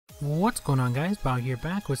What's going on, guys? Bao here,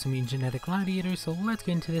 back with some genetic gladiators. So let's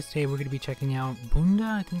get into this. Today we're going to be checking out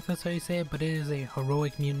Bounda, I think that's how you say it, but it is a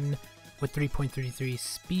heroic mutant with 3.33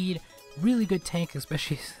 speed. Really good tank,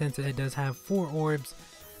 especially since it does have 4 orbs.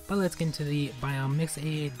 But let's get into the biome. Mix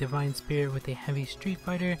a divine spirit with a heavy street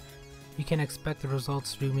fighter. You can expect the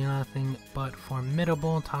results to be nothing but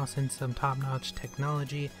formidable. Toss in some top-notch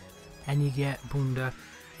technology and you get Bounda.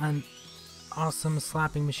 An awesome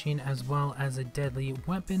slapping machine as well as a deadly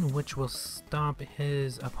weapon which will stomp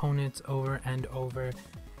his opponents over and over.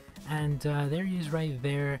 And there he is right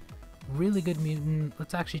there. Really good mutant.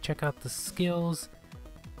 Let's actually check out the skills.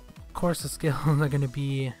 Of course the skills are going to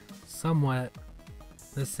be somewhat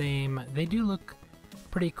the same. They do look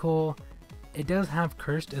pretty cool. It does have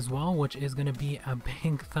cursed as well, which is going to be a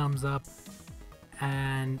big thumbs up,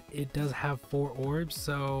 and it does have 4 orbs,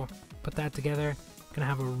 so put that together, gonna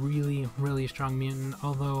have a really strong mutant.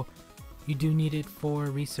 Although you do need it for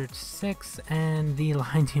research 6 and the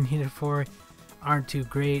lines you need it for aren't too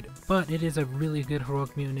great, but it is a really good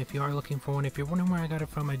heroic mutant if you are looking for one. If you're wondering where I got it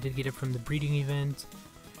from, I did get it from the breeding event.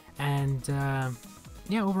 And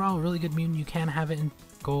yeah, overall really good mutant. You can have it in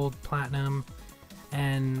gold, platinum,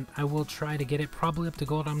 and I will try to get it probably up to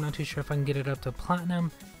gold. I'm not too sure if I can get it up to platinum,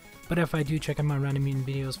 but if I do, check out my random mutant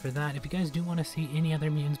videos for that. If you guys do want to see any other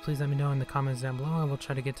mutants, please let me know in the comments down below. I will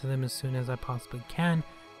try to get to them as soon as I possibly can.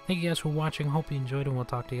 Thank you guys for watching. Hope you enjoyed, and we'll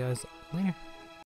talk to you guys later.